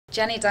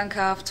Jenny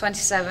Duncalf,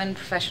 27,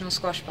 professional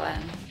squash player.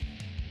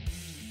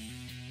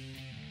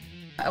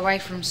 Away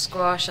from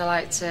squash, I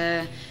like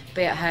to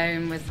be at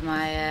home with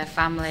my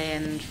family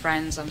and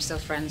friends. I'm still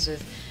friends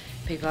with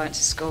people I went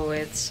to school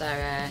with, so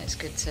it's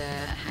good to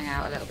hang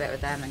out a little bit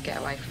with them and get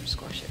away from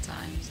squash at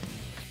times.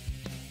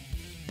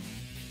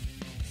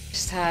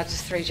 Just had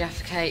 3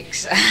 Jaffa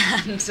cakes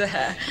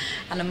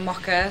and a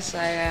mocha, so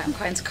I'm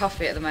quite into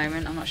coffee at the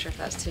moment. I'm not sure if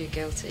that's too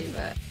guilty,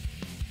 but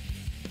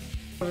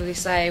probably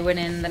say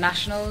winning the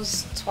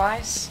nationals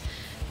twice,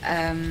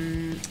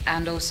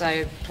 and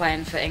also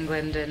playing for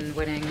England and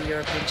winning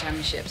European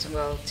Championships and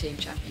World Team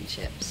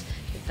Championships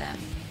with them.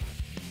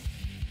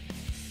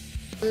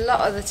 A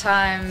lot of the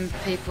time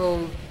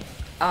people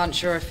aren't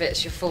sure if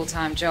it's your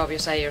full-time job. You'll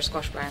say you're a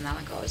squash player and they're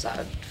like, oh, is that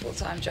a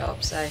full-time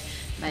job? So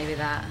maybe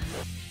that.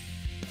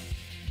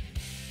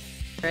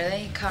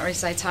 Really? Can't really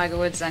say Tiger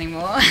Woods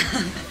anymore.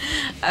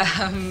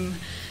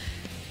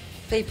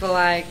 People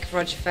like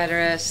Roger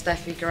Federer,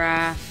 Steffi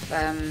Graf,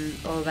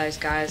 all those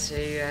guys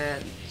who are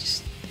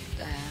just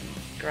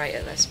great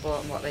at their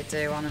sport and what they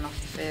do on and off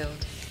the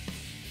field.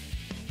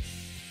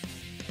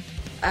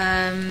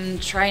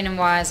 Training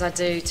wise, I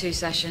do 2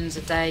 sessions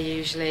a day,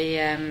 usually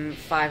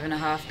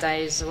 5.5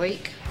 days a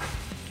week,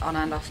 on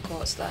and off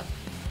court stuff.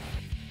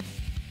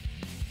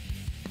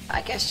 I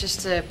guess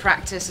just to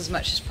practice as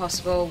much as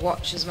possible,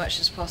 watch as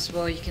much as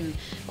possible. You can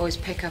always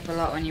pick up a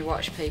lot when you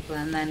watch people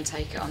and then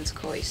take it onto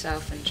court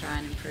yourself and try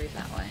and improve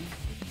that way.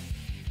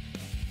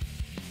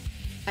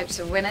 Hope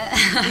to win it,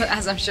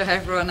 as I'm sure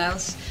everyone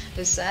else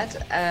has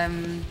said.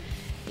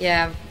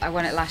 Yeah, I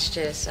won it last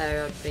year,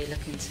 so I'd be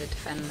looking to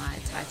defend my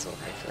title,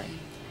 hopefully.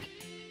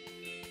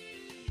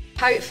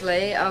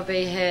 Hopefully I'll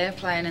be here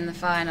playing in the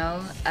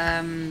final,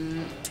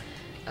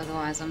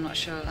 otherwise I'm not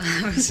sure.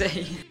 We'll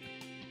see.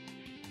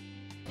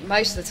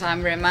 Most of the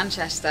time we're in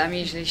Manchester. I'm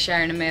usually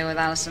sharing a meal with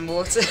Alison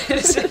Waters.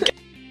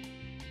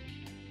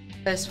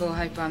 First of all,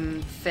 I hope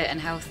I'm fit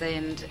and healthy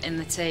and in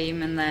the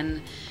team, and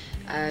then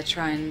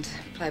try and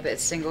play a bit of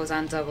singles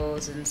and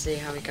doubles and see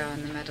how we go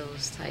on the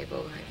medals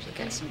table. Hopefully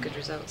get some good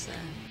results there.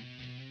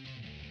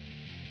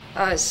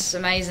 Oh, it's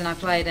amazing. I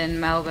played in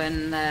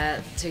Melbourne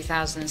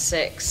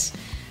 2006,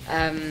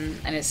 and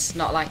it's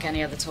not like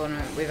any other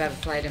tournament we've ever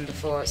played in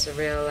before. It's a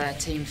real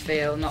team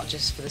feel, not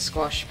just for the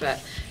squash but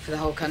for the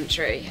whole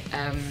country.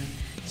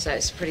 So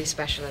it's a pretty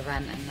special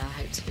event and I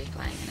hope to be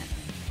playing in it.